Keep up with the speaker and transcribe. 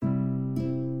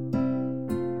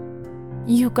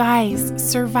You guys,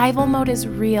 survival mode is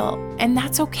real, and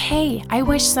that's okay. I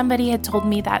wish somebody had told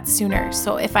me that sooner.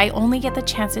 So if I only get the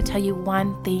chance to tell you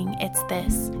one thing, it's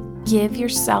this. Give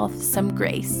yourself some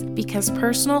grace, because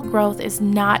personal growth is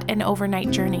not an overnight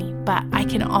journey, but I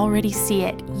can already see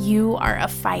it. You are a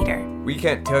fighter. We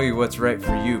can't tell you what's right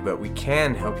for you, but we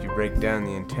can help you break down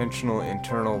the intentional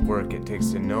internal work it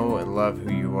takes to know and love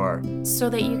who you are, so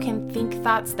that you can think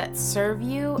thoughts that serve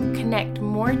you, connect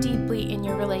more deeply in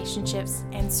your relationships,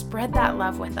 and spread that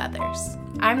love with others.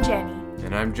 I'm Jenny.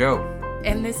 And I'm Joe.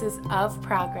 And this is Of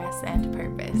Progress and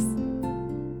Purpose.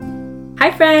 Hi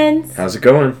friends! How's it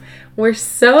going? We're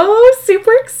so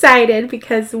super excited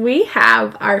because we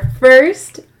have our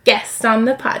first guest on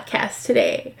the podcast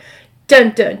today.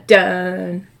 Dun dun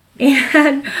dun!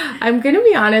 And I'm going to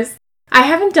be honest, I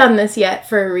haven't done this yet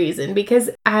for a reason,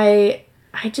 because I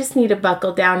just need to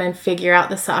buckle down and figure out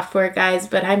the software, guys,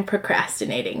 but I'm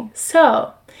procrastinating.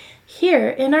 So, here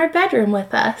in our bedroom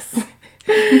with us...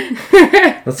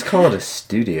 Let's call it a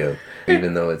studio,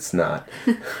 even though it's not.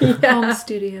 Home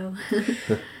studio.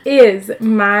 Is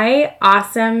my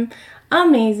awesome,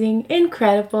 amazing,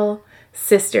 incredible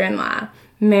sister-in-law,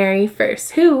 Mary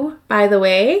First, who, by the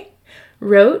way,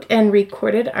 wrote and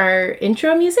recorded our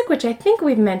intro music, which I think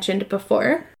we've mentioned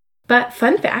before. But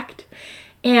fun fact,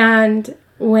 and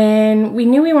when we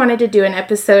knew we wanted to do an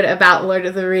episode about Lord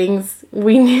of the Rings,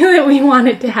 we knew that we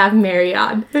wanted to have Mary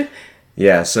on.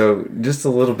 Yeah, so just a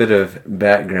little bit of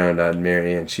background on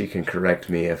Mary, and she can correct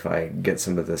me if I get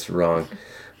some of this wrong.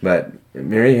 But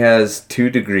Mary has 2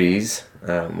 degrees.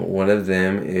 One of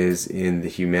them is in the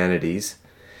humanities,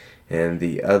 and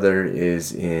the other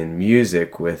is in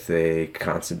music with a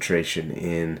concentration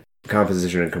in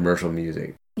composition and commercial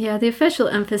music. Yeah, the official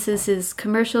emphasis is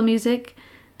commercial music,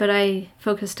 but I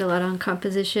focused a lot on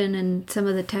composition and some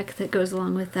of the tech that goes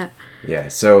along with that. Yeah,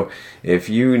 so if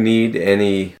you need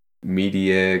any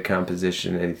media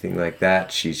composition, anything like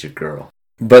that, she's your girl.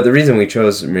 But the reason we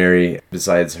chose Mary,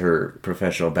 besides her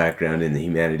professional background in the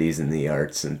humanities and the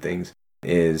arts and things,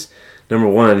 is number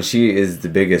one, she is the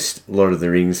biggest Lord of the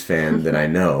Rings fan that I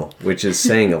know, which is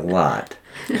saying a lot,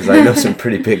 because I know some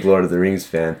pretty big Lord of the Rings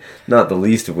fan, not the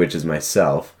least of which is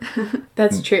myself.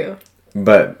 That's true.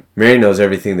 But Mary knows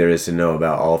everything there is to know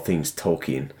about all things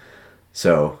Tolkien.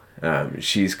 So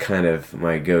she's kind of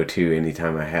my go-to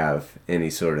anytime I have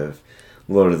any sort of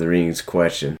Lord of the Rings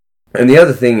question. And the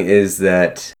other thing is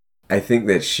that I think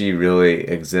that she really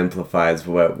exemplifies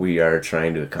what we are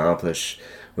trying to accomplish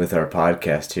with our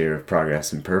podcast here of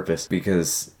Progress and Purpose,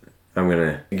 because I'm going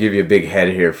to give you a big head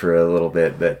here for a little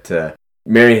bit, but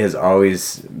Mary has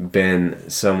always been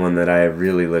someone that I have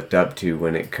really looked up to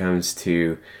when it comes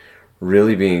to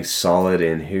really being solid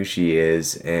in who she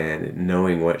is and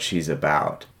knowing what she's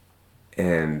about.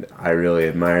 And I really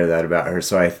admire that about her.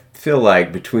 So I feel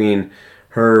like between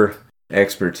her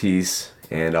expertise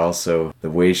and also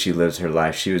the way she lives her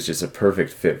life, she was just a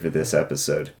perfect fit for this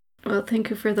episode. Well, thank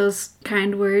you for those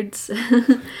kind words.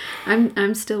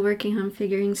 I'm still working on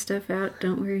figuring stuff out,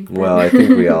 don't worry. Well, I think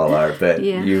we all are, but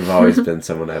yeah. You've always been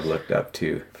someone I've looked up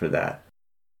to for that.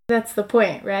 That's the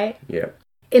point, right? Yep.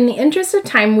 In the interest of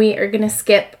time, we are going to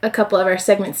skip a couple of our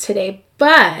segments today,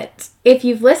 but if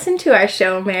you've listened to our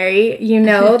show, Mary, you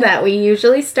know that we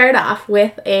usually start off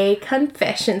with a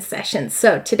confession session.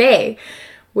 So today,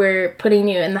 we're putting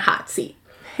you in the hot seat.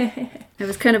 I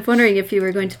was kind of wondering if you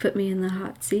were going to put me in the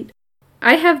hot seat.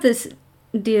 I have this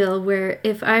deal where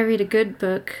if I read a good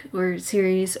book or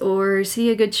series or see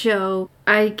a good show,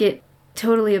 I get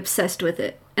totally obsessed with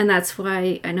it. And that's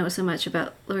why I know so much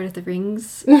about Lord of the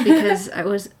Rings, because I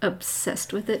was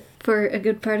obsessed with it for a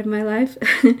good part of my life.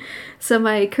 So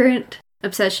my current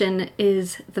obsession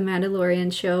is The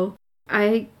Mandalorian show.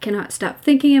 I cannot stop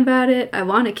thinking about it. I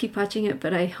want to keep watching it,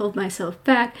 but I hold myself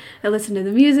back. I listen to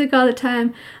the music all the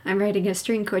time. I'm writing a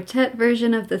string quartet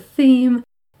version of the theme.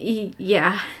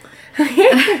 Yeah.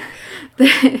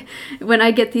 When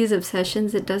I get these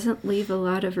obsessions, it doesn't leave a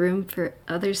lot of room for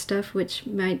other stuff, which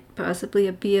might possibly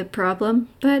be a problem,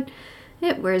 but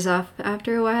it wears off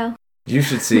after a while. You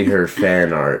should see her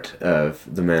fan art of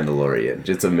The Mandalorian.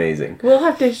 It's amazing. We'll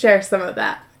have to share some of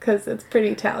that, because it's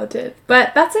pretty talented.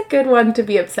 But that's a good one to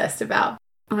be obsessed about.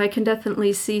 Well, I can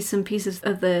definitely see some pieces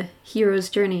of the hero's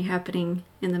journey happening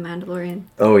in The Mandalorian.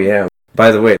 Oh, yeah.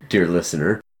 By the way, dear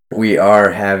listener, we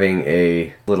are having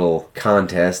a little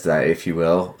contest, if you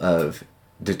will, of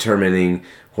determining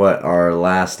what our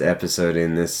last episode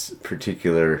in this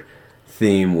particular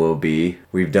theme will be.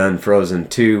 We've done Frozen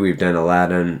 2, we've done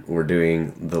Aladdin, we're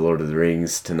doing The Lord of the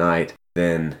Rings tonight.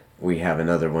 Then we have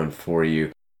another one for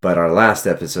you. But our last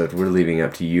episode, we're leaving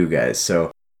up to you guys.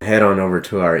 So head on over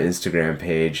to our Instagram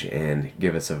page and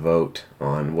give us a vote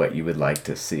on what you would like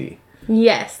to see.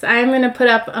 Yes, I'm going to put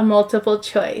up a multiple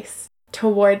choice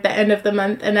toward the end of the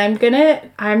month, and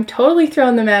I'm totally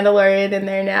throwing The Mandalorian in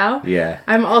there now. Yeah.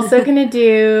 I'm also going to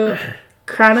do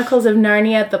Chronicles of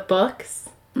Narnia, the books.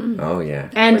 Oh, yeah.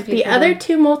 And the other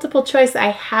two multiple choice I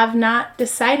have not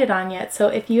decided on yet. So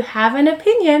if you have an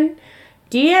opinion,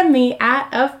 DM me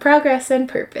at Of Progress and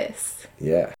Purpose.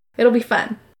 Yeah. It'll be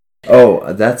fun.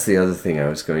 Oh, that's the other thing I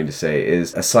was going to say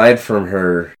is, aside from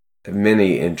her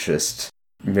many interests,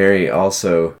 Mary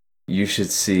also, you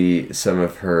should see some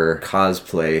of her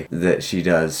cosplay that she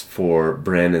does for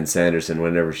Brandon Sanderson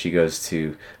whenever she goes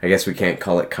to, I guess we can't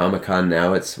call it Comic-Con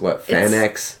now, it's what,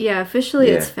 FanX? Yeah, officially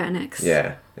it's FanX.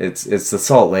 Yeah, it's the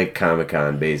Salt Lake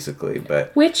Comic-Con basically,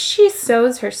 but... Which she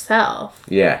sews herself.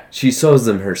 Yeah, she sews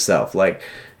them herself, like,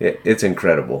 it's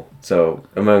incredible. So,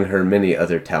 among her many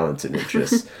other talents and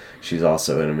interests, she's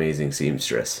also an amazing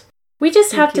seamstress. We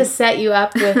just have to set you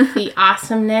up with the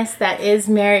awesomeness that is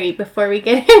Mary before we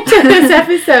get into this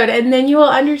episode, and then you will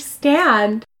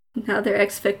understand. Now their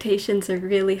expectations are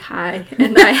really high,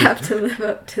 and I have to live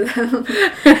up to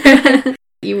them.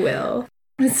 You will.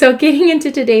 So getting into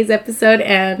today's episode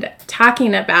and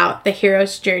talking about the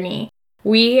hero's journey,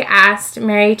 we asked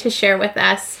Mary to share with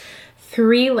us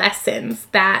 3 lessons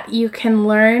that you can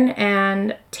learn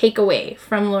and take away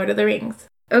from Lord of the Rings.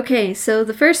 Okay, so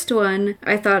the first one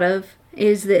I thought of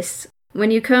is this.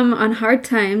 When you come on hard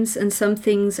times and some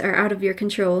things are out of your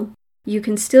control, you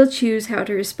can still choose how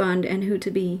to respond and who to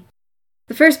be.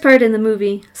 The first part in the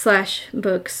movie /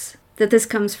 books that this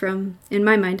comes from, in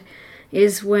my mind,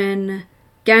 is when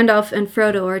Gandalf and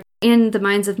Frodo are in the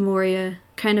Mines of Moria,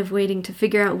 kind of waiting to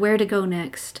figure out where to go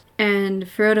next. And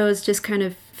Frodo is just kind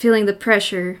of feeling the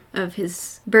pressure of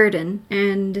his burden,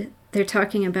 and they're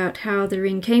talking about how the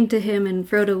ring came to him, and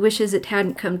Frodo wishes it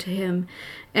hadn't come to him.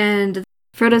 And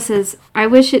Frodo says, "I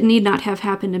wish it need not have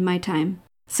happened in my time."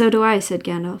 "So do I," said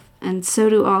Gandalf, "and so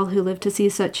do all who live to see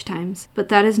such times. But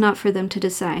that is not for them to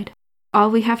decide.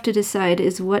 All we have to decide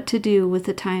is what to do with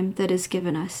the time that is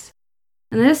given us."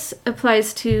 And this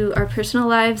applies to our personal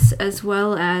lives as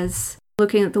well as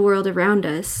looking at the world around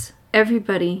us.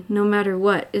 Everybody, no matter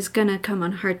what, is gonna come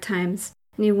on hard times.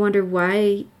 And you wonder,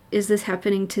 why is this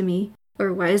happening to me?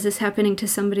 Or why is this happening to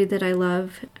somebody that I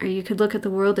love? Or you could look at the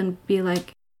world and be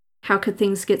like, how could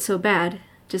things get so bad?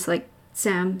 Just like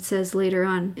Sam says later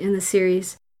on in the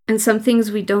series. And some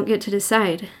things we don't get to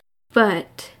decide.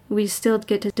 But we still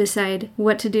get to decide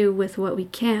what to do with what we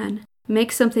can.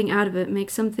 Make something out of it. Make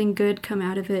something good come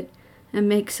out of it. And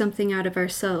make something out of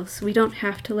ourselves. We don't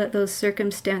have to let those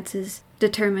circumstances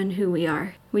determine who we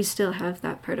are. We still have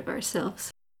that part of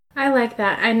ourselves. I like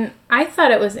that. And I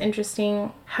thought it was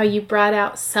interesting how you brought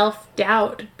out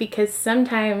self-doubt, because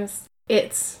sometimes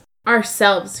it's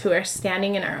ourselves who are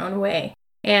standing in our own way,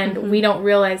 and we don't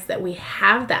realize that we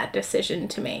have that decision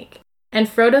to make. And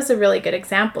Frodo's a really good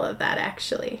example of that,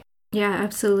 actually. Yeah,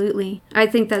 absolutely. I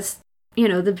think that's,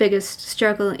 the biggest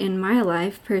struggle in my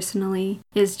life personally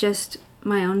is just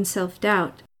my own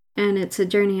self-doubt. And it's a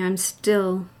journey I'm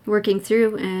still working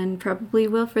through and probably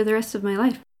will for the rest of my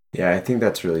life. Yeah, I think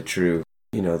that's really true.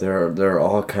 There are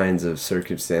all kinds of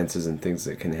circumstances and things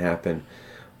that can happen.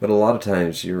 But a lot of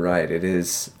times, you're right, it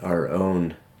is our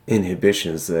own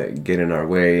inhibitions that get in our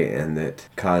way and that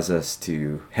cause us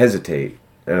to hesitate.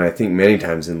 And I think many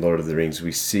times in Lord of the Rings,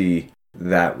 we see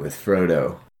that with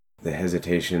Frodo. The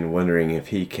hesitation, wondering if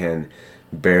he can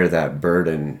bear that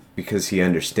burden because he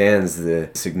understands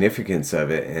the significance of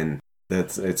it, and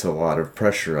it's a lot of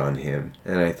pressure on him.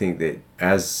 And I think that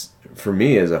for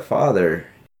me as a father,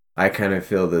 I kind of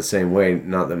feel the same way.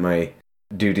 Not that my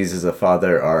duties as a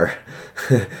father are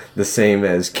the same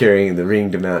as carrying the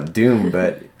ring to Mount Doom,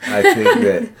 but I think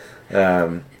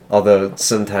that although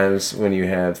sometimes when you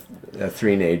have a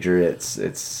three-nager,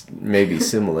 it's maybe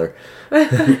similar.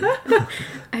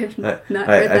 I've not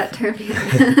heard that term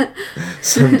yet.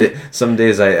 Some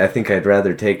days I think I'd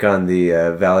rather take on the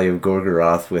Valley of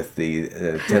Gorgoroth with the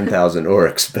 10,000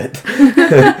 orcs,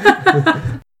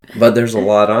 but there's a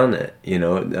lot on it,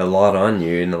 a lot on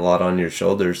you and a lot on your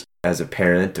shoulders as a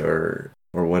parent or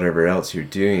whatever else you're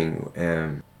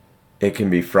doing. It can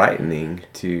be frightening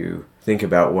to think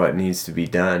about what needs to be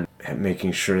done,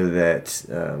 making sure that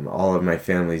all of my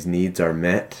family's needs are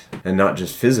met, and not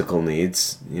just physical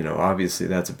needs. Obviously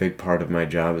that's a big part of my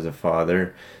job as a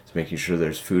father, is making sure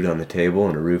there's food on the table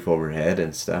and a roof overhead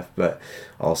and stuff, but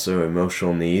also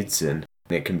emotional needs. And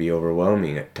it can be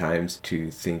overwhelming at times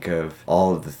to think of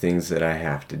all of the things that I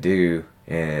have to do,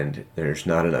 and there's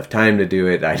not enough time to do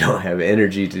it. I don't have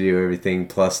energy to do everything,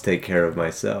 plus take care of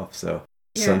myself. So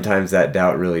Yeah. sometimes that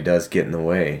doubt really does get in the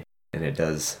way, and it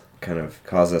does kind of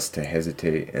cause us to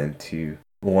hesitate and to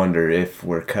wonder if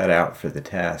we're cut out for the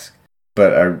task.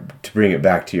 But to bring it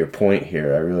back to your point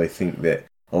here, I really think that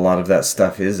a lot of that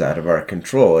stuff is out of our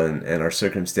control, and our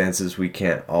circumstances, we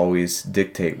can't always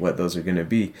dictate what those are going to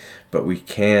be, but we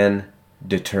can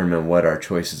determine what our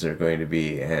choices are going to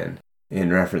be. And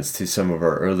in reference to some of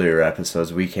our earlier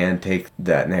episodes, we can take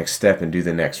that next step and do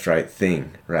the next right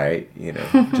thing, right? You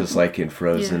know, just like in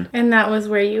Frozen. Yeah. And that was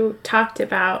where you talked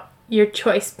about your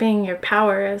choice being your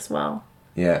power as well.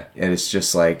 Yeah, and it's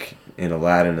just like in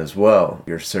Aladdin as well.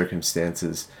 Your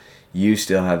circumstances, you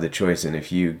still have the choice, and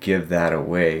if you give that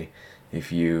away,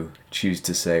 if you choose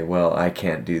to say, well, I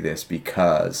can't do this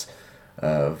because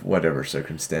of whatever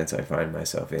circumstance I find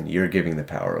myself in, you're giving the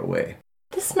power away.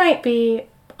 This might be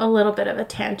a little bit of a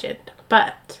tangent,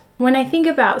 but when I think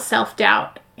about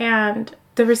self-doubt and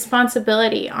the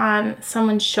responsibility on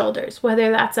someone's shoulders, whether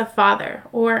that's a father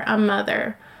or a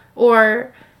mother,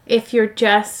 or if you're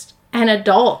just an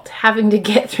adult having to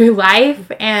get through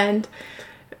life and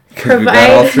provide. We got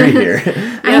all three here.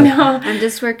 I know. I'm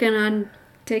just working on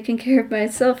taking care of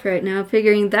myself right now,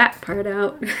 figuring that part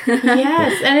out.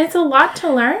 Yes, and it's a lot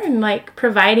to learn, like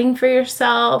providing for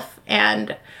yourself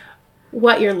and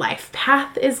what your life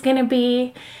path is going to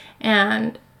be.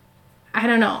 And I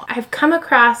don't know, I've come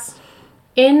across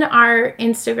in our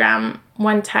Instagram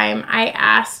one time, I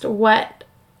asked what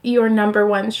your number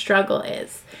one struggle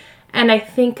is. And I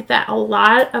think that a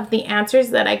lot of the answers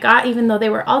that I got, even though they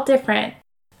were all different,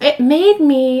 it made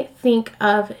me think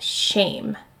of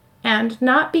shame. And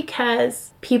not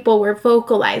because people were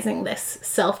vocalizing this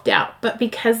self-doubt, but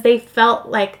because they felt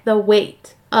like the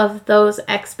weight of those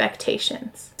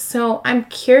expectations. So I'm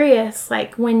curious,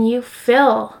 like when you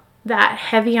feel that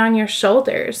heavy on your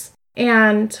shoulders,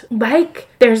 and like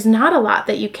there's not a lot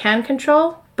that you can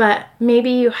control, but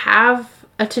maybe you have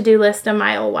a to-do list a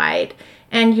mile wide,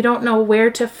 and you don't know where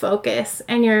to focus,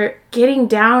 and you're getting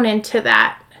down into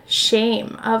that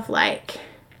shame of like,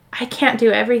 I can't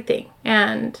do everything,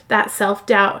 and that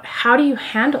self-doubt. How do you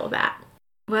handle that?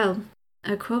 Well,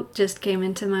 a quote just came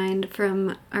into mind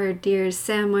from our dear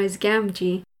Samwise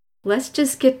Gamgee. Let's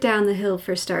just get down the hill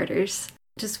for starters.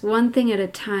 Just one thing at a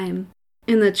time.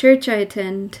 In the church I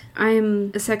attend,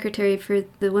 I'm a secretary for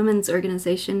the women's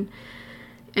organization,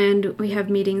 and we have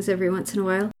meetings every once in a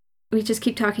while. We just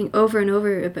keep talking over and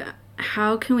over about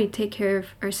how can we take care of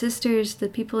our sisters, the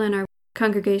people in our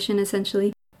congregation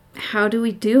essentially. How do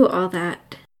we do all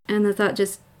that? And the thought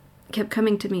just kept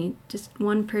coming to me, just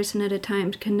one person at a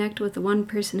time, to connect with one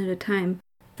person at a time.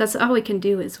 That's all we can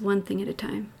do, is one thing at a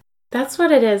time. That's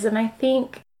what it is, and I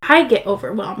think I get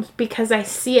overwhelmed because I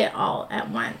see it all at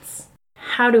once.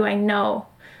 How do I know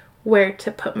where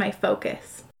to put my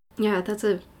focus? Yeah, that's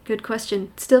a good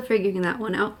question. Still figuring that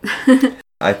one out.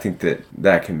 I think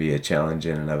that can be a challenge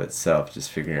in and of itself, just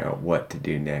figuring out what to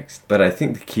do next. But I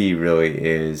think the key really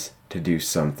is to do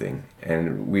something.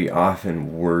 And we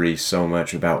often worry so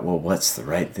much about, well, what's the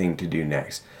right thing to do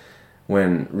next?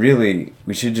 When really,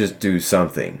 we should just do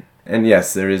something. And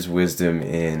yes, there is wisdom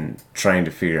in trying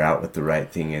to figure out what the right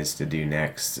thing is to do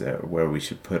next, where we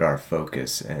should put our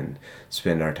focus and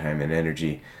spend our time and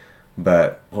energy.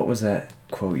 But what was that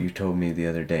quote you told me the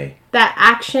other day? That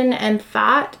action and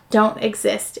thought don't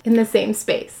exist in the same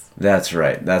space. That's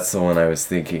right. That's the one I was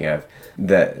thinking of.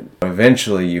 That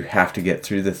eventually you have to get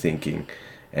through the thinking,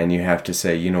 and you have to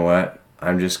say, you know what?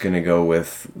 I'm just going to go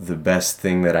with the best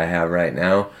thing that I have right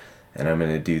now, and I'm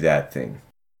going to do that thing.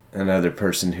 Another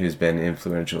person who's been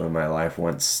influential in my life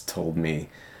once told me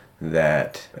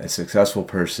that a successful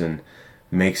person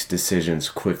makes decisions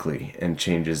quickly and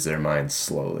changes their mind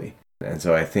slowly. And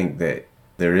so I think that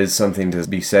there is something to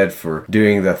be said for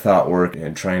doing the thought work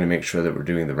and trying to make sure that we're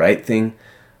doing the right thing.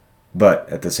 But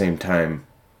at the same time,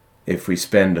 if we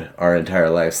spend our entire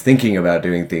lives thinking about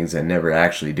doing things and never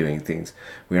actually doing things,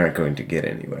 we aren't going to get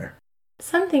anywhere.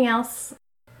 Something else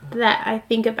that I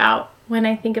think about when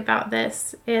I think about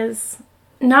this is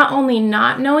not only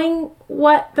not knowing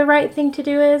what the right thing to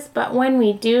do is, but when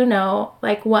we do know,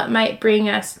 like what might bring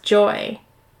us joy,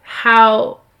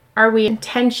 how are we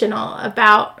intentional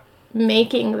about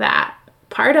making that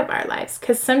part of our lives?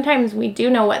 Because sometimes we do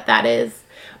know what that is,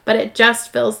 but it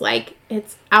just feels like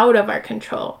it's out of our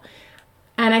control.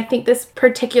 And I think this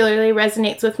particularly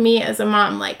resonates with me as a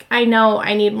mom. Like, I know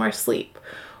I need more sleep,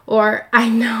 or I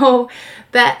know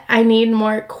that I need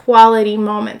more quality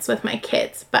moments with my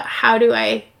kids, but how do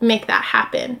I make that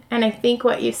happen? And I think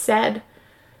what you said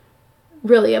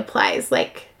really applies.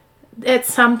 Like, at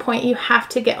some point you have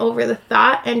to get over the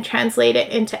thought and translate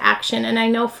it into action. And I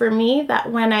know for me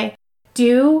that when I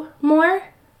do more,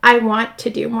 I want to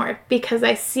do more because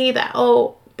I see that,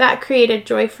 oh, that created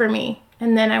joy for me.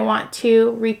 And then I want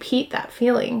to repeat that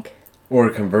feeling. Or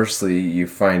conversely, you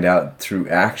find out through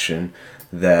action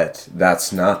that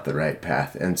that's not the right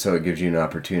path. And so it gives you an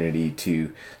opportunity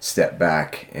to step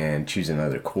back and choose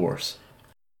another course.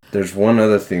 There's one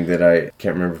other thing that I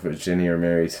can't remember if it was Jenny or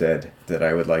Mary said that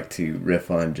I would like to riff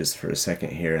on just for a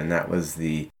second here, and that was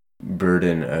the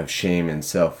burden of shame and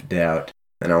self-doubt.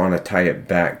 And I want to tie it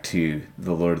back to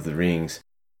The Lord of the Rings.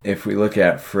 If we look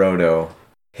at Frodo,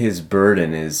 his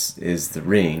burden is the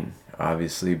ring,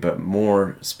 obviously, but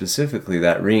more specifically,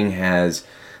 that ring has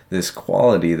this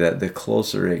quality that the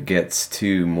closer it gets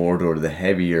to Mordor, the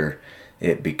heavier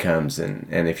it becomes. And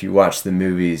if you watch the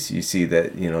movies, you see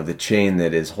that, the chain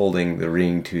that is holding the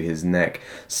ring to his neck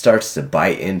starts to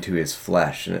bite into his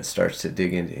flesh, and it starts to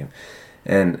dig into him.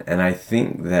 And I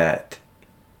think that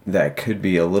could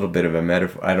be a little bit of a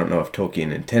metaphor. I don't know if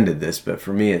Tolkien intended this, but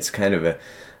for me it's kind of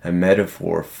a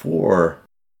metaphor for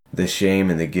the shame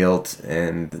and the guilt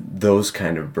and those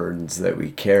kind of burdens that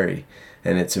we carry.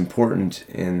 And it's important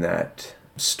in that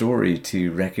story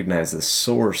to recognize the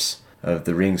source of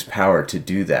the ring's power to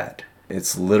do that.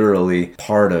 It's literally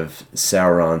part of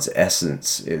Sauron's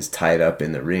essence is tied up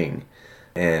in the ring,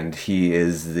 and he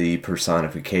is the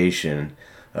personification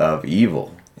of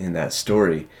evil in that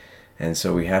story. And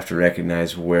so we have to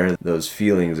recognize where those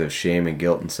feelings of shame and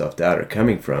guilt and self-doubt are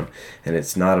coming from, and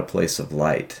it's not a place of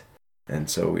light. And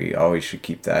so we always should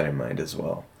keep that in mind as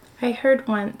well. I heard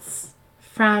once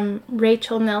from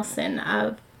Rachel Nelson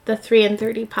of the 3 and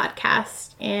 30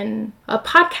 podcast in a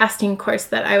podcasting course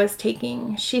that I was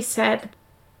taking. She said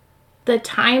the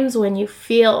times when you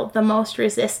feel the most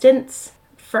resistance,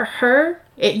 for her,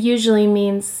 it usually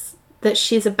means that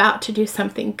she's about to do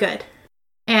something good.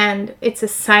 And it's a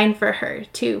sign for her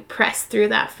to press through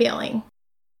that feeling.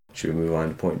 Should we move on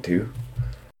to point 2?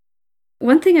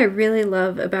 One thing I really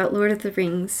love about Lord of the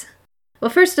Rings,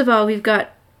 well, first of all, we've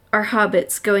got our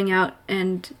hobbits going out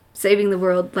and saving the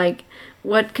world. Like,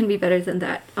 what can be better than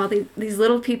that? All these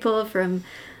little people from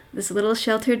this little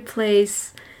sheltered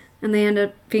place, and they end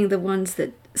up being the ones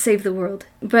that save the world.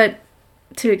 But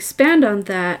to expand on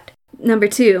that, number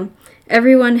 2,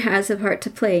 everyone has a part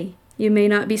to play. You may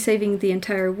not be saving the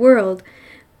entire world,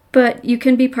 but you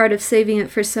can be part of saving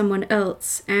it for someone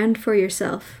else and for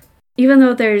yourself. Even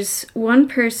though there's one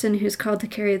person who's called to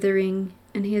carry the ring,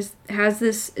 and he has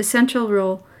this essential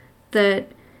role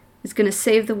that is going to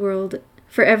save the world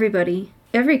for everybody,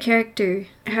 every character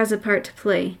has a part to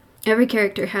play. Every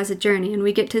character has a journey, and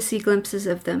we get to see glimpses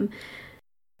of them.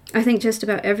 I think just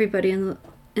about everybody in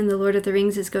the Lord of the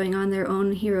Rings is going on their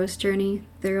own hero's journey,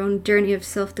 their own journey of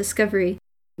self-discovery.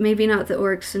 Maybe not the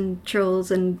orcs and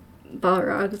trolls and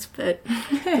Balrogs, but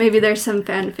maybe there's some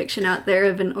fan fiction out there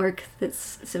of an orc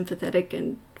that's sympathetic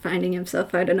and finding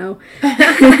himself, I don't know.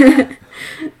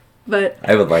 But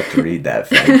I would like to read that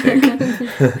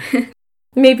fanfic.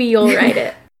 Maybe you'll write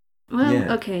it. Well,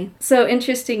 Yeah. Okay. So,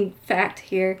 interesting fact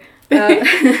here.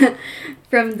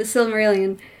 From the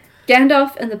Silmarillion.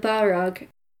 Gandalf and the Balrog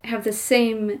have the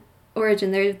same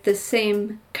origin. They're the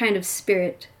same kind of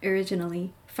spirit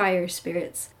originally, fire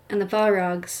spirits. And the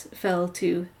Balrogs fell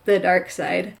to the dark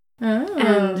side. Oh.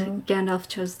 And Gandalf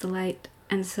chose the light.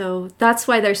 And so that's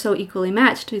why they're so equally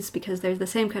matched, is because they're the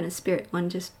same kind of spirit.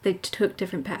 They took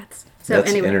different paths. So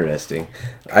That's anyway. interesting.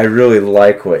 I really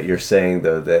like what you're saying,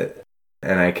 though,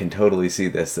 and I can totally see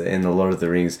this, that in The Lord of the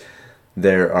Rings,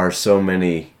 there are so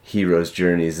many heroes'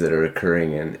 journeys that are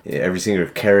occurring, and every single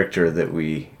character that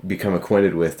we become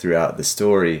acquainted with throughout the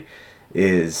story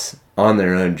is on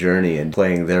their own journey and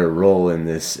playing their role in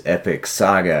this epic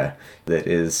saga that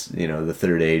is, the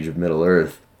third age of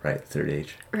Middle-earth. Right, third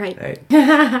age. Right.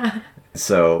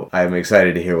 So I'm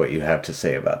excited to hear what you have to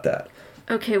say about that.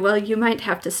 Okay, well, you might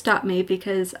have to stop me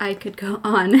because I could go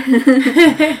on.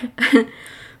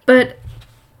 But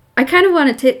I kind of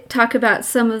want to talk about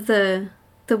some of the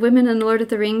women in Lord of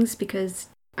the Rings, because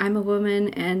I'm a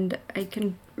woman and I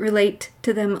can relate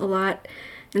to them a lot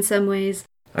in some ways.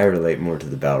 I relate more to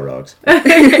the Balrogs.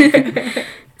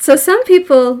 So some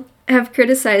people have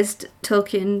criticized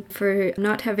Tolkien for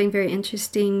not having very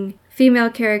interesting female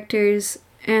characters,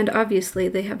 and obviously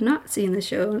they have not seen the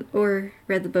show or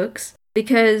read the books,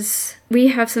 because we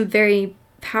have some very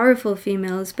powerful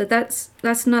females, but that's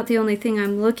not the only thing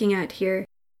I'm looking at here.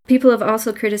 People have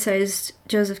also criticized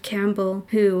Joseph Campbell,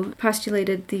 who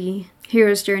postulated the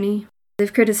hero's journey.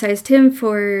 They've criticized him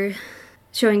for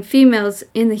showing females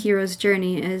in the hero's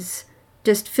journey as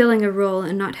just filling a role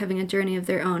and not having a journey of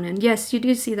their own. And yes, you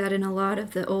do see that in a lot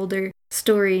of the older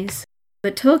stories.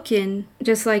 But Tolkien,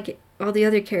 just like all the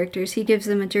other characters, he gives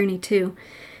them a journey too.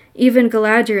 Even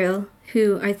Galadriel,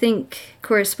 who I think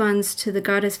corresponds to the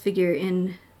goddess figure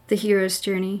in the hero's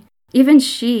journey, even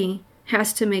she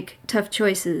has to make tough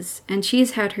choices, and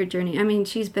she's had her journey. I mean,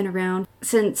 she's been around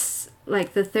since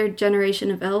like the 3rd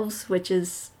generation of elves, which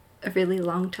is a really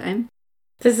long time.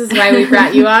 This is why we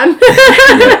brought you on.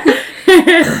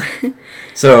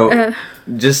 So,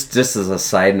 just as a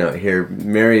side note here,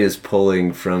 Mary is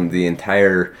pulling from the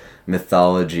entire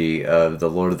mythology of the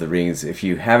Lord of the Rings. If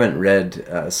you haven't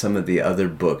read some of the other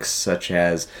books, such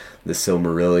as the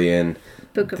Silmarillion,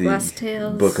 Book of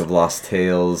Lost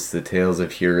Tales, the Tales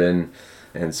of Hurin,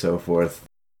 and so forth.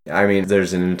 I mean,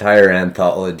 there's an entire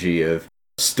anthology of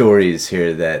stories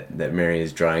here that Mary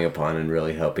is drawing upon and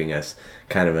really helping us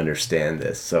kind of understand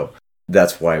this. So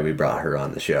that's why we brought her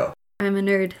on the show. I'm a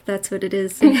nerd, that's what it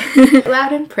is.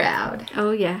 Loud and proud. Oh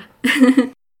yeah.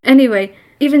 Anyway,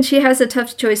 even she has a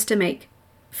tough choice to make.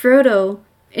 Frodo,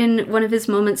 in one of his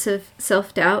moments of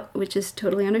self-doubt, which is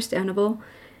totally understandable,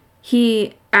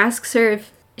 he asks her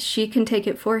if she can take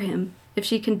it for him, if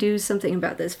she can do something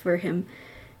about this for him.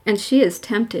 And she is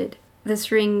tempted.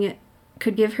 This ring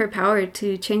could give her power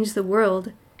to change the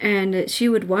world, and she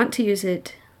would want to use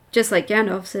it, just like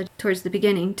Gandalf said towards the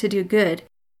beginning, to do good.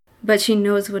 But she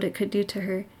knows what it could do to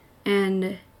her,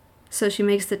 and so she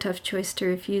makes the tough choice to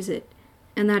refuse it.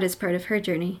 And that is part of her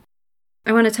journey.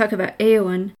 I want to talk about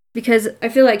Éowyn, because I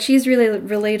feel like she's really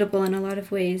relatable in a lot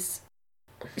of ways.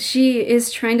 She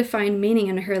is trying to find meaning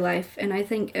in her life, and I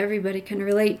think everybody can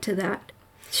relate to that.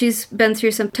 She's been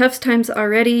through some tough times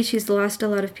already. She's lost a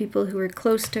lot of people who were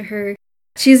close to her.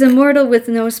 She's immortal with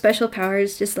no special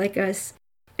powers, just like us.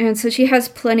 And so she has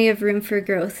plenty of room for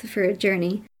growth for a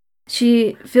journey.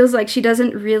 She feels like she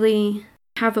doesn't really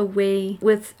have a way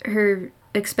with her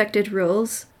expected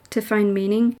roles to find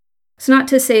meaning. It's not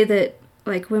to say that,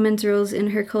 like, women's roles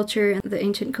in her culture and the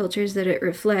ancient cultures that it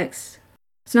reflects,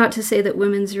 it's not to say that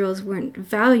women's roles weren't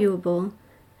valuable.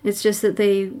 It's just that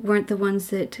they weren't the ones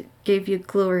that gave you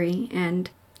glory. And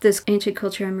this ancient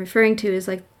culture I'm referring to is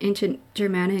like ancient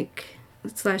Germanic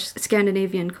 /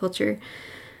 Scandinavian culture,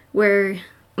 where,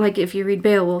 like, if you read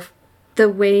Beowulf, the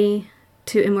way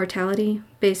to immortality,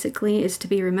 basically, is to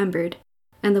be remembered.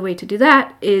 And the way to do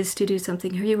that is to do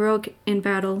something heroic in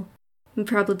battle, and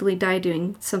probably die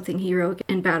doing something heroic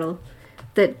in battle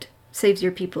that saves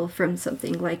your people from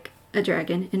something like a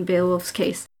dragon, in Beowulf's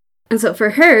case. And so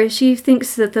for her, she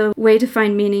thinks that the way to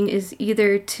find meaning is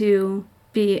either to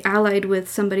be allied with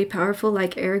somebody powerful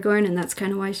like Aragorn, and that's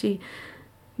kind of why she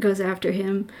goes after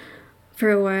him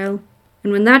for a while.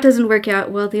 And when that doesn't work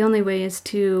out, well, the only way is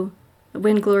to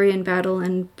win glory in battle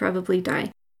and probably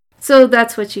die. So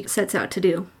that's what she sets out to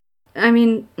do. I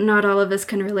mean, not all of us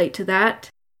can relate to that.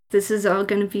 This is all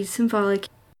going to be symbolic.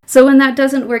 So when that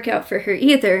doesn't work out for her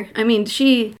either, I mean,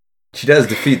 she does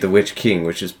defeat the Witch King,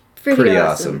 which is pretty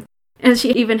awesome. And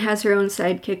she even has her own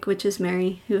sidekick, which is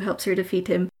Mary, who helps her defeat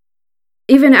him.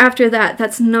 Even after that,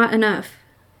 that's not enough.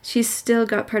 She's still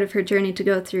got part of her journey to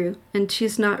go through, and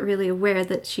she's not really aware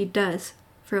that she does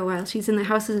for a while. She's in the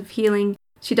houses of healing.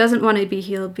 She doesn't want to be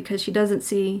healed because she doesn't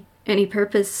see any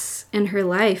purpose in her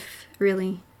life,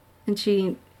 really. And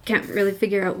she can't really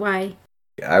figure out why.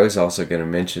 I was also going to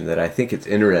mention that I think it's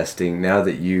interesting now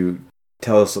that you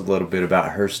tell us a little bit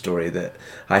about her story that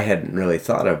I hadn't really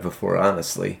thought of before,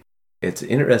 honestly. It's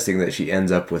interesting that she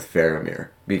ends up with Faramir,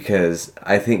 because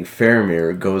I think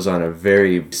Faramir goes on a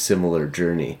very similar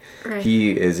journey. Right.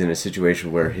 He is in a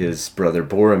situation where his brother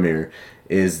Boromir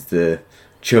is the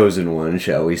chosen one,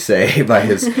 shall we say, by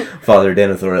his father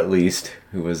Denethor at least,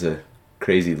 who was a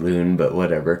crazy loon, but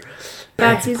whatever.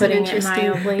 That's He's putting an it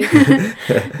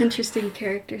interesting, interesting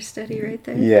character study right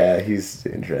there. Yeah, he's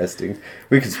interesting.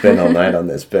 We could spend all night on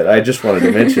this, but I just wanted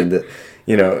to mention that,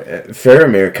 you know,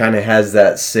 Faramir kind of has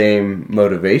that same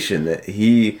motivation, that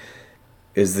he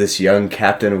is this young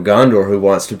captain of Gondor who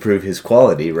wants to prove his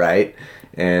quality, right?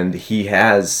 And he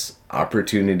has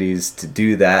opportunities to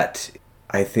do that.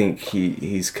 I think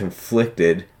he's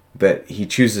conflicted, but he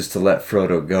chooses to let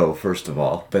Frodo go, first of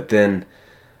all. But then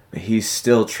he's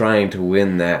still trying to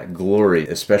win that glory,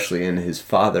 especially in his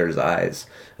father's eyes,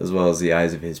 as well as the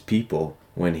eyes of his people,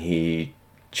 when he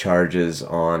charges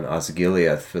on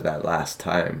Osgiliath for that last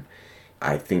time.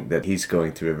 I think that he's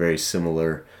going through a very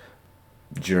similar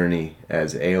journey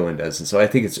as Éowyn does, and so I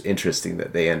think it's interesting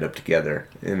that they end up together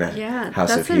in that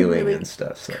house of healing and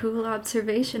stuff. So. Cool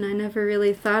observation. I never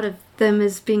really thought of them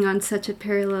as being on such a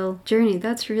parallel journey.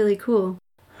 That's really cool.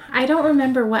 I don't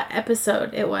remember what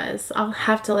episode it was. I'll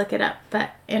have to look it up.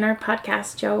 But in our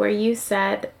podcast, Joe, where you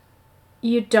said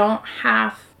you don't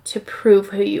have to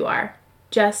prove who you are,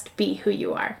 just be who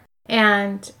you are.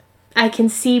 And I can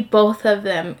see both of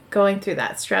them going through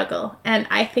that struggle. And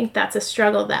I think that's a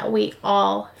struggle that we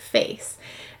all face.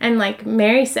 And like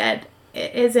Mary said,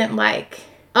 it isn't like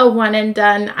a one and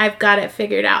done, I've got it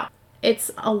figured out.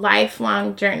 It's a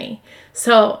lifelong journey.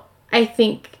 So I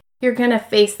think you're going to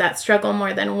face that struggle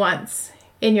more than once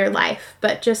in your life.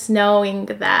 But just knowing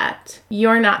that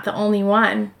you're not the only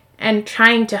one and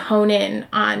trying to hone in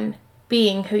on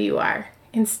being who you are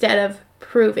instead of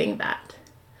proving that.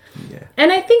 Yeah.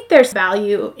 And I think there's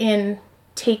value in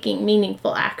taking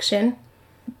meaningful action,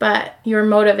 but your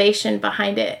motivation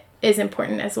behind it is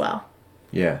important as well.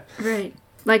 Yeah. Right.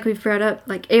 Like we've brought up,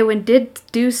 like Eowyn did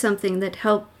do something that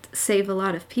helped save a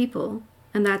lot of people,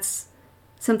 and that's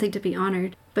something to be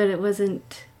honored, but it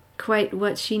wasn't quite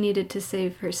what she needed to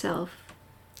save herself.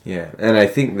 Yeah, and I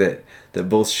think that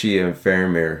both she and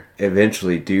Faramir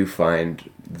eventually do find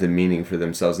the meaning for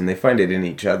themselves, and they find it in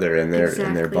each other and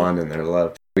their bond and their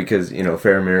love. Because,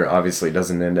 Faramir obviously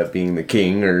doesn't end up being the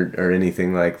king or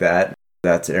anything like that.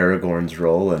 That's Aragorn's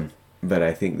role, but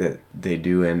I think that they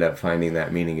do end up finding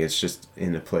that meaning. It's just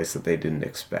in a place that they didn't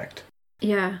expect.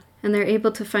 Yeah, and they're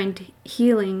able to find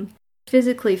healing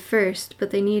physically first,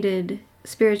 but they needed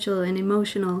spiritual and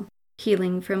emotional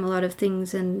healing from a lot of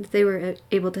things, and they were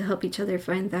able to help each other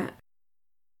find that.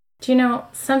 Do you know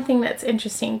something that's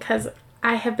interesting? Because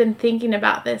I have been thinking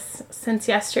about this since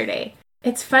yesterday.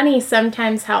 It's funny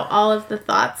sometimes how all of the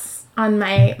thoughts on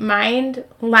my mind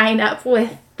line up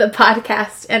with the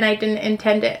podcast, and I didn't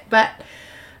intend it. But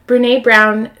Brene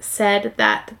Brown said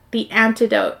that the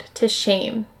antidote to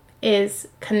shame is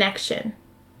connection.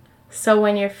 So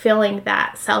when you're feeling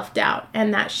that self-doubt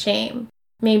and that shame,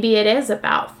 maybe it is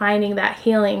about finding that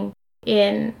healing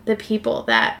in the people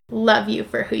that love you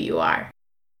for who you are.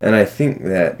 And I think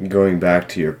that going back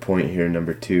to your point here,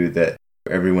 number 2, that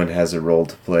everyone has a role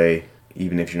to play,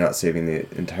 even if you're not saving the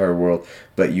entire world,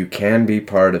 but you can be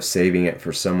part of saving it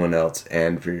for someone else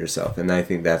and for yourself. And I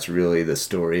think that's really the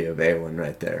story of Eowyn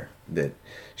right there, that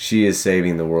she is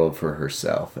saving the world for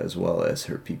herself as well as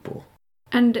her people.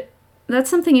 And that's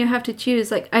something you have to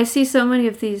choose. Like, I see so many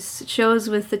of these shows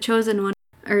with the Chosen One,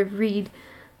 or read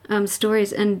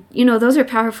stories, and those are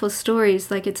powerful stories.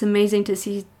 Like, it's amazing to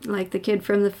see like the kid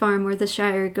from the farm or the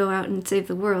Shire go out and save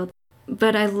the world.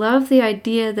 But I love the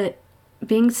idea that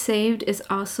being saved is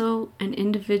also an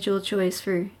individual choice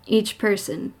for each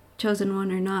person, chosen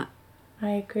one or not. I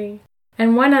agree.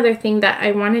 And one other thing that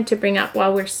I wanted to bring up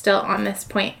while we're still on this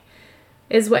point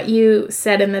is what you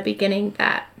said in the beginning,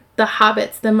 that the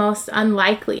hobbits, the most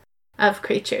unlikely of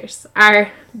creatures,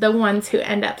 are the ones who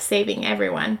end up saving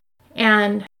everyone.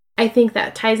 And I think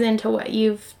that ties into what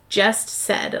you've just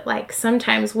said. Like,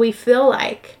 sometimes we feel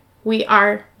like we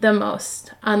are the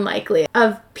most unlikely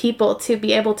of people to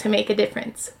be able to make a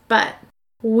difference. But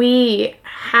we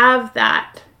have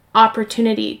that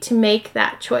opportunity to make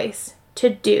that choice to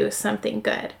do something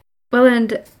good. Well,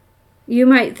 and you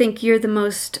might think you're the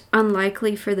most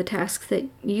unlikely for the task that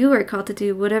you are called to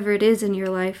do, whatever it is in your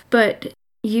life, but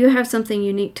you have something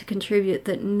unique to contribute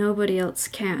that nobody else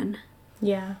can.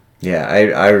 Yeah. Yeah,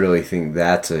 I really think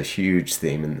that's a huge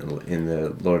theme in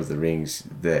the Lord of the Rings,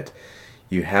 that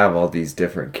you have all these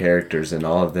different characters, and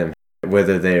all of them,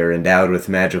 whether they are endowed with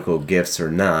magical gifts or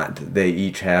not, they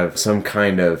each have some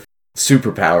kind of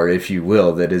superpower, if you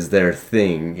will, that is their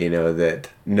thing, that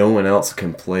no one else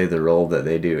can play the role that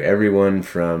they do. Everyone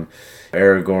from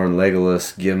Aragorn,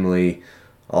 Legolas, Gimli,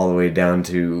 all the way down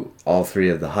to all 3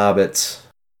 of the hobbits,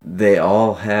 they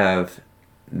all have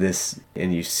this,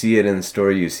 and you see it in the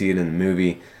story, you see it in the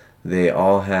movie, they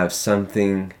all have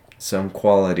something, some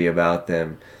quality about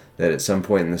them that at some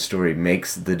point in the story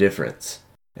makes the difference.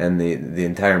 And the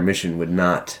entire mission would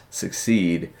not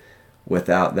succeed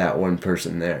without that one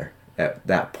person there at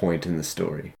that point in the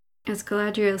story. As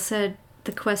Galadriel said,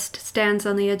 the quest stands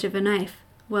on the edge of a knife.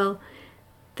 Well,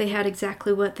 they had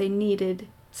exactly what they needed,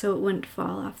 so it wouldn't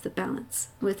fall off the balance,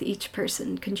 with each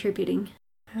person contributing.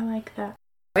 I like that.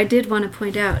 I did want to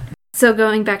point out, so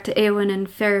going back to Eowyn and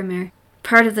Faramir,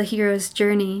 part of the hero's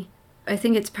journey, I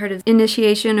think it's part of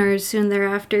initiation or soon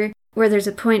thereafter, where there's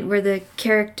a point where the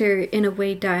character in a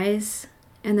way dies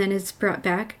and then is brought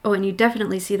back. Oh, and you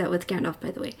definitely see that with Gandalf,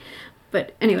 by the way.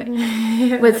 But anyway,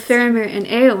 with Faramir and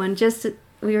Eowyn, just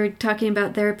we were talking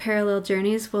about their parallel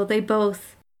journeys. Well, they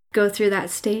both go through that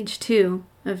stage too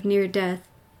of near death,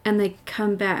 and they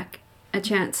come back a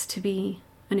chance to be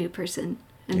a new person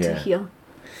and to heal.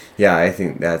 Yeah, I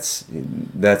think that's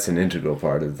an integral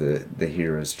part of the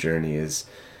hero's journey is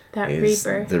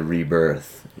rebirth. The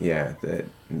rebirth. Yeah, that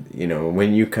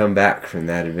when you come back from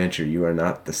that adventure, you are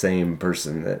not the same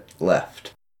person that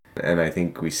left. And I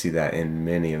think we see that in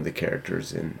many of the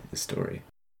characters in the story.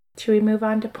 Should we move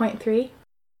on to point 3?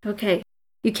 Okay.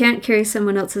 You can't carry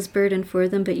someone else's burden for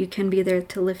them, but you can be there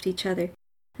to lift each other.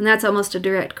 And that's almost a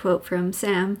direct quote from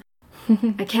Sam.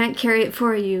 I can't carry it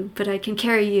for you, but I can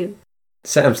carry you.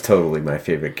 Sam's totally my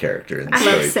favorite character in the I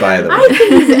love story, Sam. by the way. I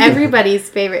think he's everybody's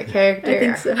favorite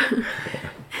character.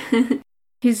 I think so.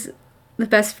 He's the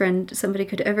best friend somebody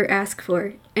could ever ask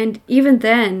for. And even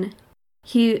then,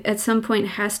 he at some point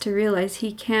has to realize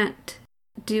he can't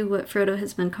do what Frodo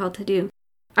has been called to do.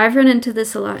 I've run into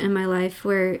this a lot in my life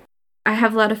where I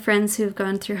have a lot of friends who've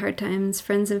gone through hard times,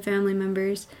 friends and family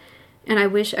members, and I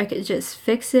wish I could just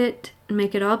fix it and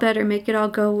make it all better, make it all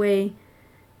go away.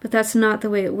 But that's not the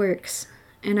way it works.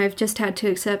 And I've just had to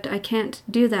accept I can't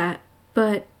do that.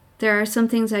 But there are some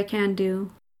things I can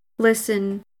do.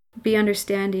 Listen, be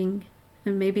understanding,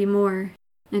 and maybe more.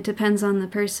 It depends on the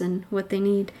person, what they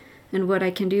need, and what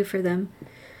I can do for them.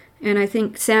 And I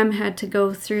think Sam had to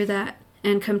go through that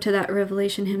and come to that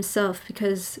revelation himself,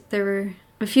 because there were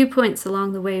a few points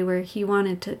along the way where he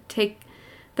wanted to take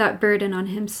that burden on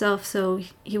himself so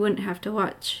he wouldn't have to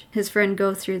watch his friend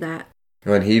go through that.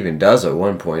 When he even does at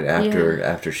one point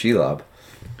after Shelob.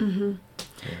 Mm-hmm.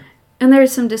 Yeah. And there are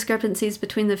some discrepancies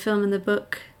between the film and the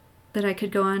book that I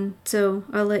could go on, so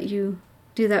I'll let you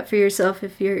do that for yourself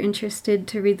if you're interested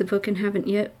to read the book and haven't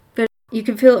yet. But you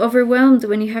can feel overwhelmed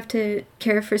when you have to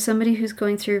care for somebody who's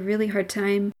going through a really hard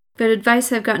time. But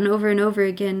advice I've gotten over and over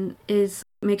again is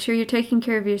make sure you're taking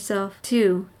care of yourself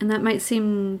too. And that might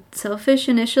seem selfish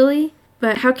initially,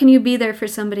 but how can you be there for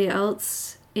somebody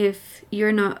else if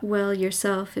you're not well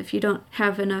yourself, if you don't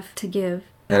have enough to give?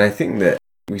 And I think that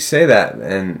we say that,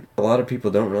 and a lot of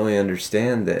people don't really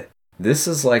understand that this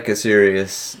is like a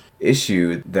serious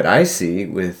issue that I see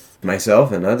with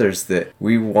myself and others, that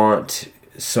we want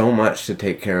so much to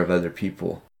take care of other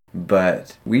people,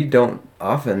 but we don't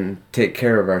often take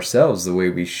care of ourselves the way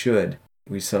we should.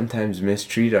 We sometimes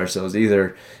mistreat ourselves,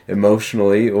 either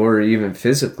emotionally or even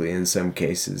physically in some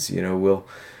cases. You know, we'll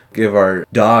give our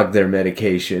dog their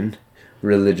medication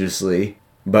religiously,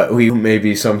 but we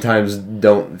maybe sometimes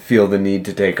don't feel the need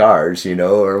to take ours, you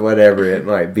know, or whatever it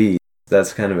might be.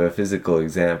 That's kind of a physical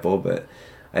example, but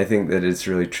I think that it's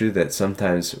really true that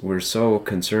sometimes we're so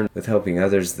concerned with helping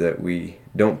others that we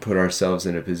don't put ourselves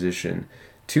in a position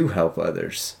to help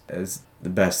others as the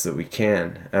best that we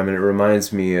can. I mean, it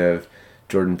reminds me of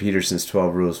Jordan Peterson's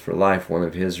 12 Rules for Life. One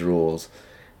of his rules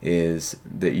is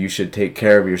that you should take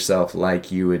care of yourself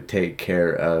like you would take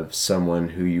care of someone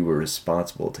who you were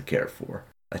responsible to care for,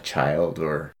 a child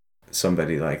or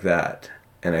somebody like that.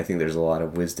 And I think there's a lot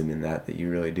of wisdom in that you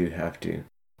really do have to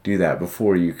do that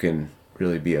before you can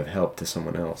really be of help to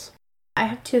someone else. I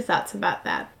have 2 thoughts about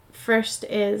that. First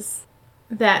is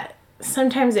that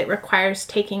sometimes it requires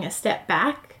taking a step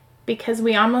back, because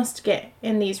we almost get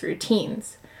in these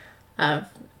routines of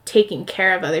taking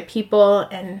care of other people,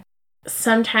 and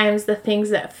sometimes the things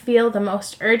that feel the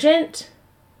most urgent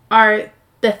are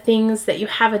the things that you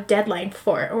have a deadline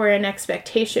for or an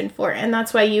expectation for. And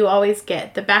that's why you always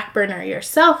get the back burner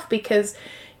yourself, because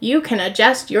you can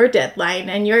adjust your deadline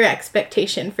and your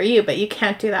expectation for you, but you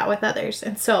can't do that with others.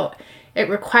 And so it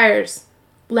requires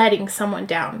letting someone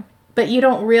down, but you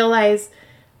don't realize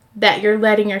that you're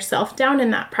letting yourself down in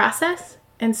that process.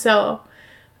 And so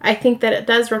I think that it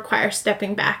does require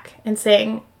stepping back and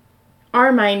saying,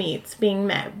 are my needs being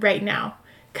met right now?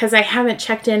 Because I haven't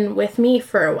checked in with me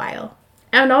for a while.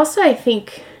 And also I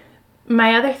think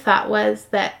my other thought was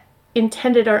that,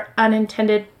 intended or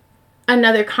unintended,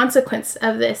 another consequence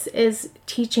of this is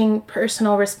teaching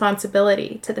personal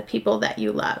responsibility to the people that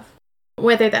you love.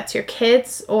 Whether that's your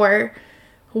kids or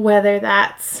whether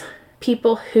that's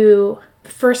people who,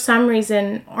 for some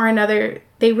reason or another,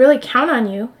 they really count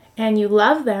on you and you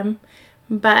love them,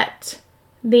 but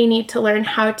they need to learn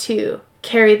how to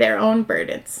carry their own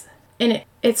burdens. And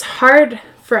it's hard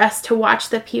for us to watch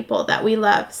the people that we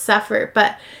love suffer,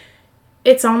 but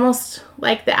it's almost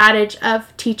like the adage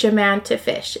of teach a man to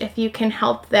fish. If you can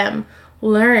help them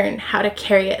learn how to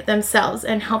carry it themselves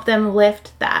and help them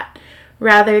lift that,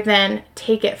 rather than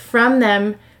take it from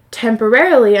them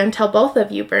temporarily until both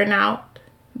of you burn out,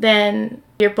 then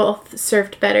you're both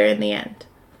served better in the end.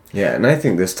 Yeah, and I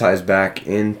think this ties back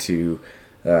into,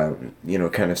 kind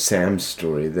of Sam's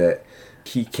story, that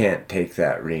he can't take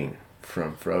that ring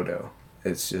from Frodo.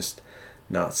 It's just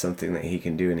not something that he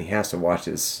can do, and he has to watch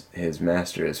his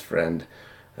master, his friend,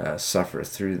 suffer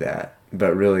through that.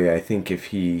 But really, I think if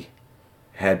he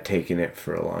had taken it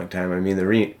for a long time, I mean,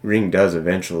 the ring does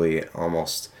eventually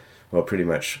pretty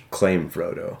much claim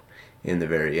Frodo in the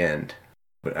very end.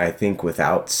 But I think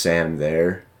without Sam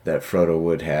there, that Frodo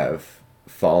would have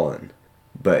fallen.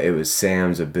 But it was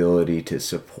Sam's ability to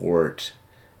support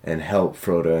and help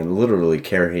Frodo and literally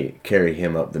carry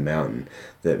him up the mountain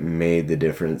that made the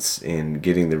difference in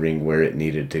getting the ring where it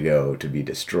needed to go to be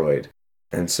destroyed.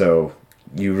 And so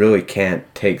you really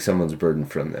can't take someone's burden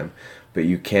from them, but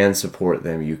you can support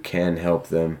them, you can help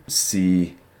them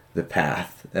see the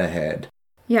path ahead.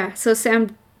 Yeah, so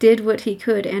Sam did what he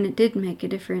could, and it did make a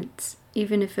difference,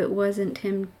 even if it wasn't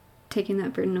him taking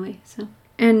that burden away. So,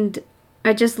 and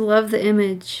I just love the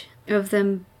image of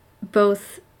them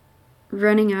both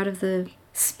running out of the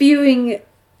spewing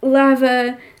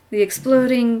lava, the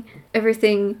exploding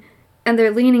everything, and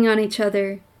they're leaning on each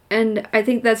other. And I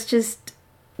think that's just,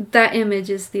 that image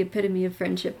is the epitome of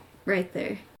friendship right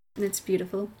there. And it's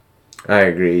beautiful. I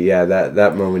agree. Yeah,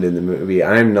 that moment in the movie.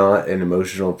 I'm not an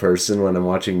emotional person when I'm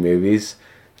watching movies.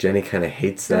 Jenny kind of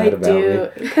hates that about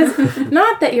me. Because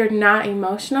not that you're not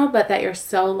emotional, but that you're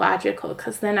so logical.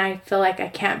 Because then I feel like I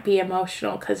can't be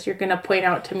emotional because you're going to point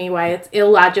out to me why it's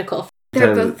illogical.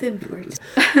 They're both important.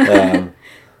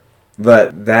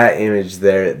 But that image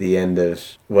there at the end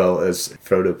of, well, as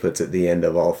Frodo puts it, the end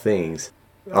of all things,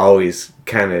 always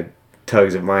kind of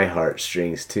tugs at my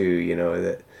heartstrings too, you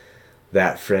know,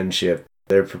 that friendship,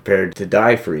 they're prepared to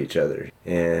die for each other.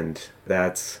 And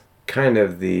that's kind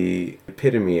of the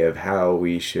epitome of how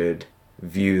we should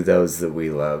view those that we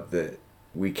love, that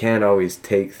we can't always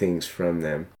take things from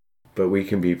them, but we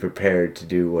can be prepared to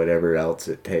do whatever else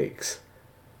it takes.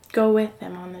 Go with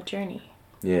them on the journey.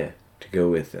 Yeah, to go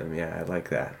with them. Yeah, I like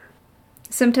that.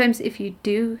 Sometimes if you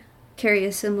do carry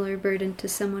a similar burden to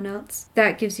someone else,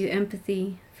 that gives you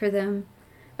empathy for them.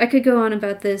 I could go on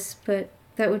about this, but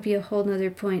that would be a whole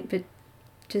nother point. But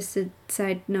just a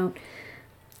side note,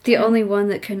 the only one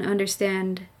that can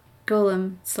understand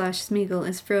Gollum/Smeagol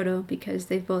is Frodo, because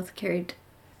they've both carried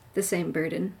the same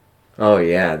burden. Oh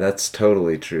yeah, that's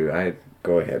totally true.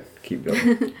 Go ahead, keep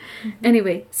going.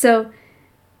 Anyway, so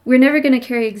we're never going to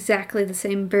carry exactly the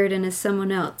same burden as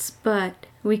someone else, but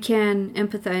we can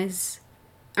empathize.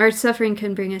 Our suffering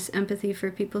can bring us empathy for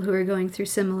people who are going through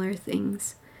similar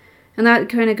things. And that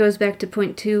kind of goes back to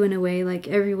point 2 in a way, like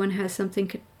everyone has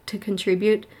something to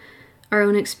contribute. Our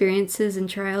own experiences and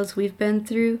trials we've been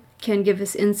through can give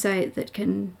us insight that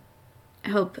can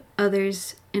help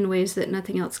others in ways that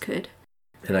nothing else could.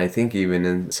 And I think even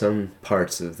in some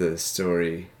parts of the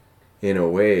story, in a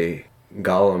way,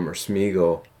 Gollum or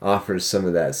Smeagol offers some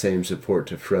of that same support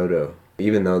to Frodo,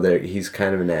 even though he's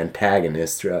kind of an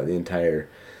antagonist throughout the entire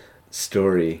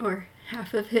story. Or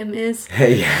half of him is.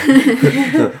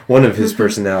 Yeah. One of his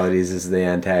personalities is the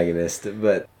antagonist,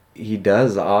 but he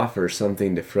does offer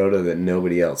something to Frodo that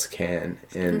nobody else can.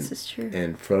 And, this is true.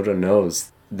 And Frodo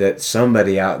knows that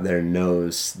somebody out there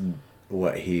knows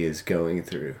what he is going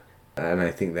through. And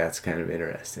I think that's kind of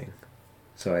interesting.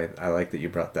 So I like that you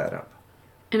brought that up.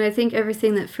 And I think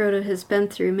everything that Frodo has been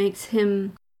through makes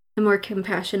him a more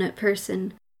compassionate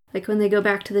person. Like when they go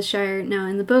back to the Shire now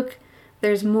in the book,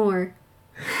 there's more.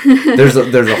 There's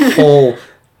a whole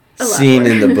scene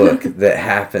in the book that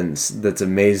happens that's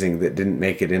amazing that didn't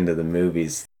make it into the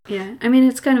movies. Yeah, I mean,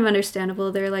 it's kind of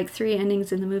understandable. There are like 3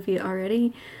 endings in the movie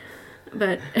already.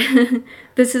 But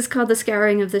this is called The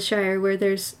Scouring of the Shire, where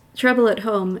there's trouble at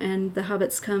home and the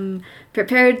hobbits come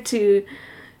prepared to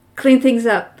clean things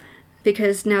up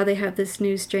because now they have this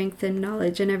new strength and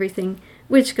knowledge and everything,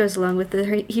 which goes along with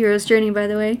the hero's journey, by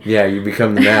the way. Yeah, you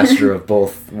become the master of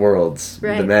both worlds,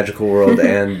 right. The magical world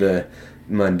and the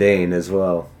mundane as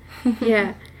well.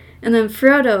 Yeah, and then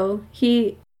Frodo,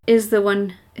 he is the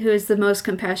one who is the most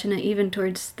compassionate even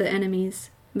towards the enemies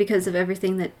because of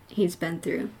everything that he's been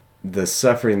through. The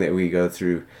suffering that we go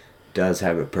through does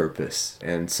have a purpose,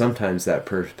 and sometimes that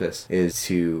purpose is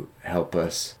to help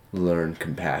us learn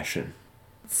compassion.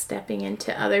 Stepping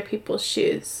into other people's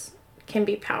shoes can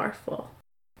be powerful.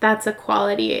 That's a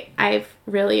quality I've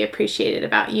really appreciated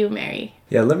about you, Mary.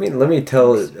 Yeah, let me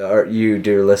tell you,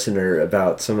 dear listener,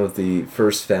 about some of the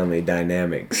first family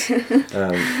dynamics.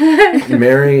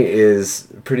 Mary is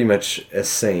pretty much a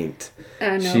saint.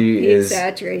 Oh, no, he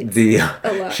exaggerates a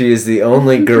lot. She is the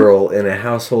only girl in a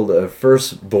household of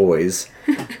first boys.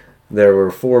 There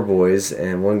were 4 boys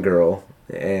and 1 girl,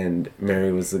 and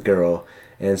Mary was the girl.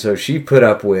 And so she put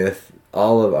up with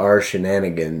all of our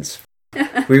shenanigans.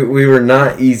 We were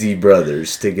not easy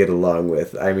brothers to get along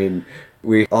with. I mean,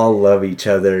 we all love each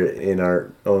other in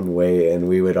our own way, and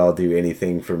we would all do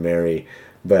anything for Mary.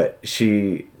 But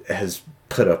she has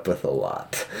put up with a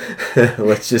lot.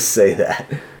 Let's just say that.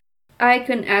 I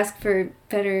couldn't ask for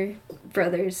better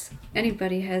brothers.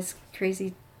 Anybody has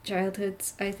crazy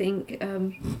childhoods, I think.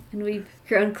 And we've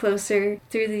grown closer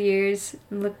through the years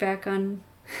and look back on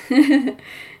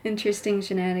interesting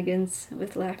shenanigans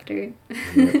with laughter.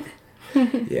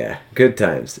 Yeah, good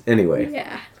times. Anyway,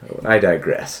 Yeah. I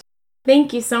digress.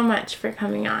 Thank you so much for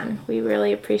coming on. We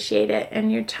really appreciate it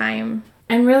and your time.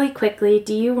 And really quickly,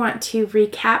 do you want to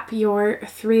recap your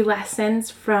 3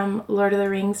 lessons from Lord of the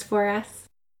Rings for us?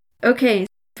 Okay,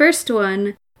 first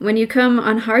one, when you come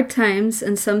on hard times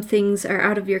and some things are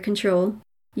out of your control,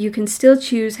 you can still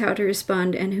choose how to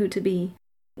respond and who to be.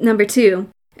 Number 2,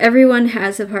 everyone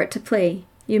has a part to play.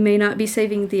 You may not be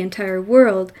saving the entire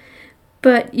world,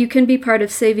 but you can be part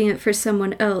of saving it for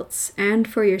someone else and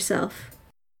for yourself.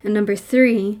 And number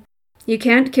 3, you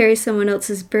can't carry someone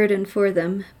else's burden for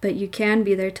them, but you can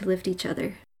be there to lift each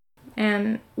other.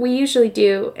 And we usually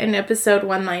do an episode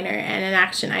one-liner and an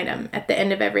action item at the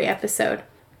end of every episode.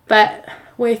 But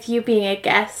with you being a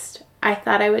guest, I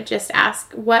thought I would just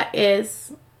ask, what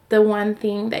is the one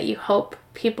thing that you hope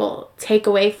people take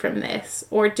away from this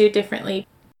or do differently?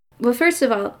 Well, first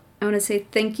of all, I want to say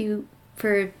thank you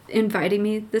for inviting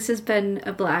me. This has been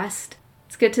a blast.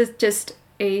 It's good to just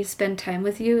A, spend time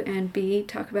with you, and B,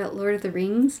 talk about Lord of the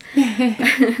Rings.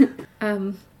 I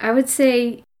would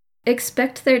say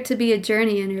expect there to be a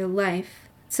journey in your life.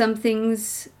 Some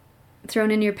things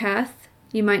thrown in your path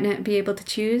you might not be able to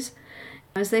choose.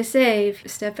 As they say, if you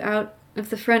step out of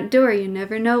the front door, you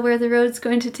never know where the road's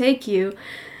going to take you.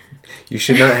 You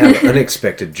should not have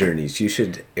unexpected journeys. You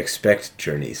should expect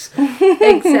journeys.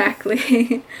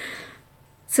 Exactly.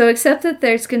 So accept that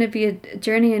there's going to be a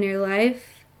journey in your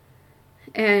life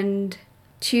and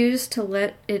choose to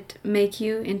let it make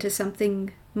you into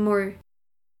something more.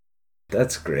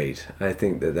 That's great. I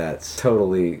think that that's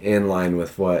totally in line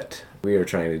with what we are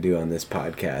trying to do on this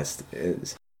podcast,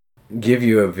 is give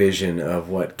you a vision of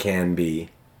what can be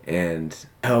and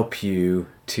help you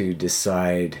to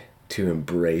decide to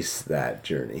embrace that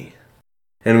journey.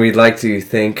 And we'd like to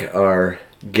thank our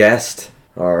guest,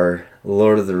 our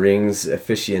Lord of the Rings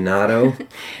aficionado,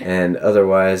 and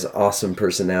otherwise awesome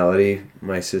personality,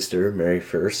 my sister, Mary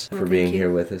First, for being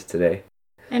here with us today.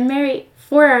 And Mary,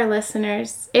 for our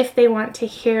listeners, if they want to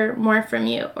hear more from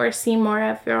you or see more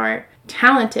of your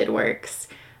talented works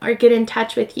or get in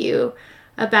touch with you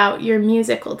about your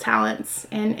musical talents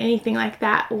and anything like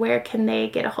that, where can they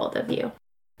get a hold of you?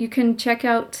 You can check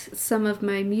out some of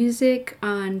my music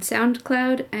on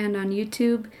SoundCloud and on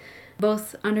YouTube,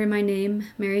 both under my name,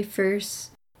 Mary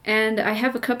First. And I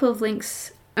have a couple of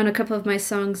links on a couple of my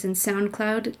songs in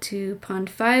SoundCloud to Pond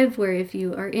 5, where if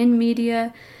you are in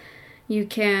media, you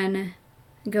can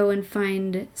go and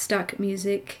find stock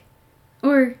music,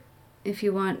 or if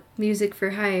you want music for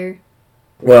hire.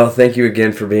 Well, thank you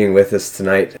again for being with us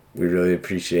tonight. We really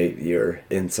appreciate your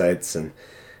insights and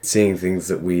seeing things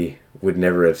that we would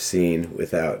never have seen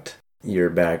without your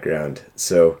background.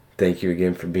 So thank you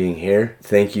again for being here.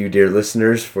 Thank you, dear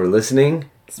listeners, for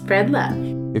listening. Spread love.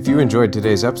 If you enjoyed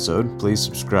today's episode, please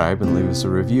subscribe and leave us a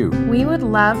review. We would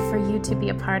love for you to be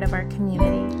a part of our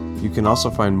community. You can also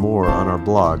find more on our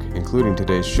blog, including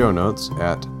today's show notes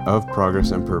at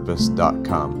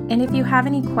ofprogressandpurpose.com. And if you have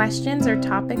any questions or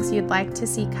topics you'd like to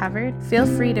see covered, feel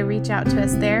free to reach out to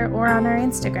us there or on our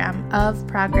Instagram, Of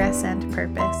Progress and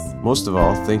Purpose. Most of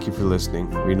all, thank you for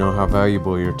listening. We know how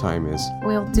valuable your time is.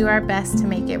 We'll do our best to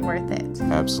make it worth it.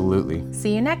 Absolutely.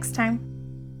 See you next time.